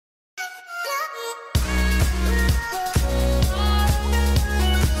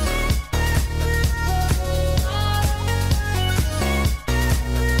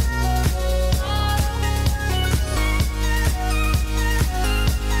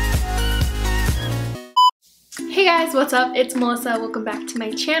guys, what's up? It's Melissa. Welcome back to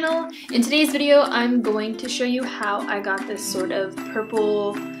my channel. In today's video, I'm going to show you how I got this sort of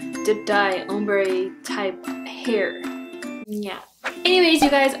purple dip dye ombre type hair. Yeah. Anyways, you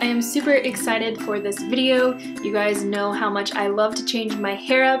guys, I am super excited for this video. You guys know how much I love to change my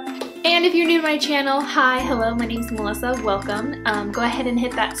hair up. And if you're new to my channel, hi, hello, my name's Melissa, welcome. Go ahead and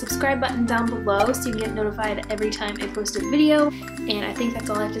hit that subscribe button down below so you can get notified every time I post a video. And I think that's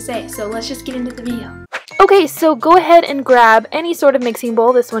all I have to say, so let's just get into the video. Okay, so go ahead and grab any sort of mixing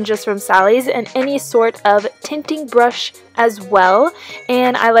bowl, this one's just from Sally's, and any sort of tinting brush as well.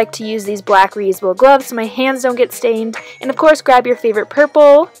 And I like to use these black reusable gloves so my hands don't get stained. And of course, grab your favorite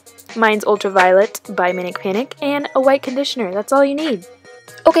purple, mine's Ultraviolet by MANIC, and a white conditioner. That's all you need.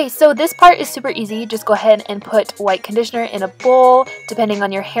 Okay, so this part is super easy. Just go ahead and put white conditioner in a bowl. Depending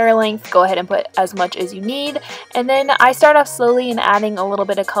on your hair length, go ahead and put as much as you need. And then I start off slowly and adding a little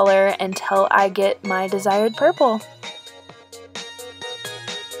bit of color until I get my desired purple.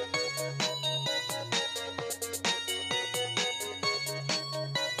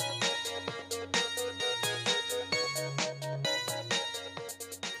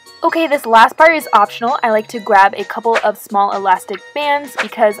 Okay, this last part is optional. I like to grab a couple of small elastic bands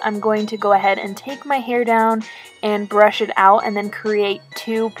because I'm going to go ahead and take my hair down and brush it out and then create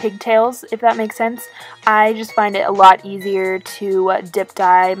two pigtails, if that makes sense. I just find it a lot easier to dip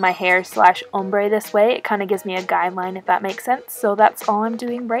dye my hair slash ombre this way. It kind of gives me a guideline, if that makes sense. So that's all I'm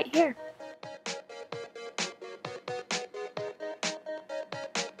doing right here.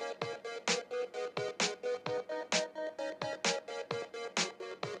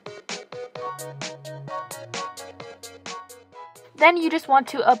 Then you just want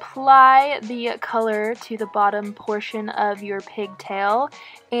to apply the color to the bottom portion of your pigtail,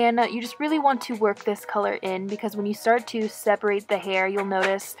 and you just really want to work this color in because when you start to separate the hair, you'll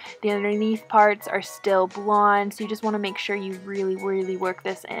notice the underneath parts are still blonde, so you just want to make sure you really work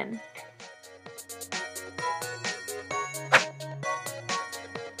this in.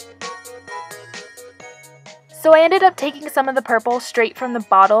 So I ended up taking some of the purple straight from the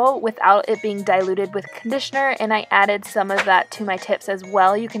bottle without it being diluted with conditioner, and I added some of that to my tips as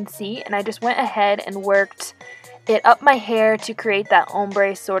well, you can see, and I just went ahead and worked it up my hair to create that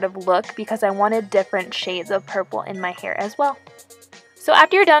ombre sort of look because I wanted different shades of purple in my hair as well. So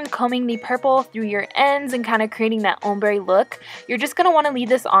after you're done combing the purple through your ends and kind of creating that ombre look, you're just going to want to leave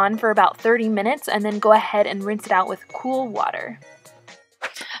this on for about 30 minutes and then go ahead and rinse it out with cool water.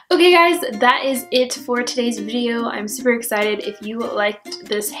 Okay guys, that is it for today's video. I'm super excited. If you liked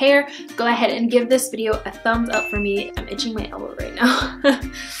this hair, go ahead and give this video a thumbs up for me. I'm itching my elbow right now.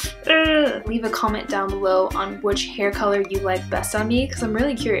 Leave a comment down below on which hair color you like best on me because I'm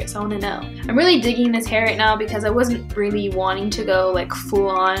really curious. I want to know. I'm really digging this hair right now because I wasn't really wanting to go like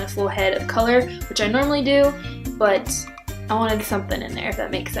full head of color, which I normally do, but I wanted something in there, if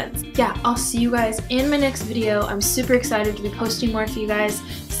that makes sense. Yeah, I'll see you guys in my next video. I'm super excited to be posting more for you guys.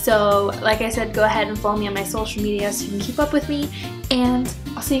 So, like I said, go ahead and follow me on my social media so you can keep up with me. And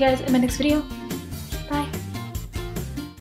I'll see you guys in my next video.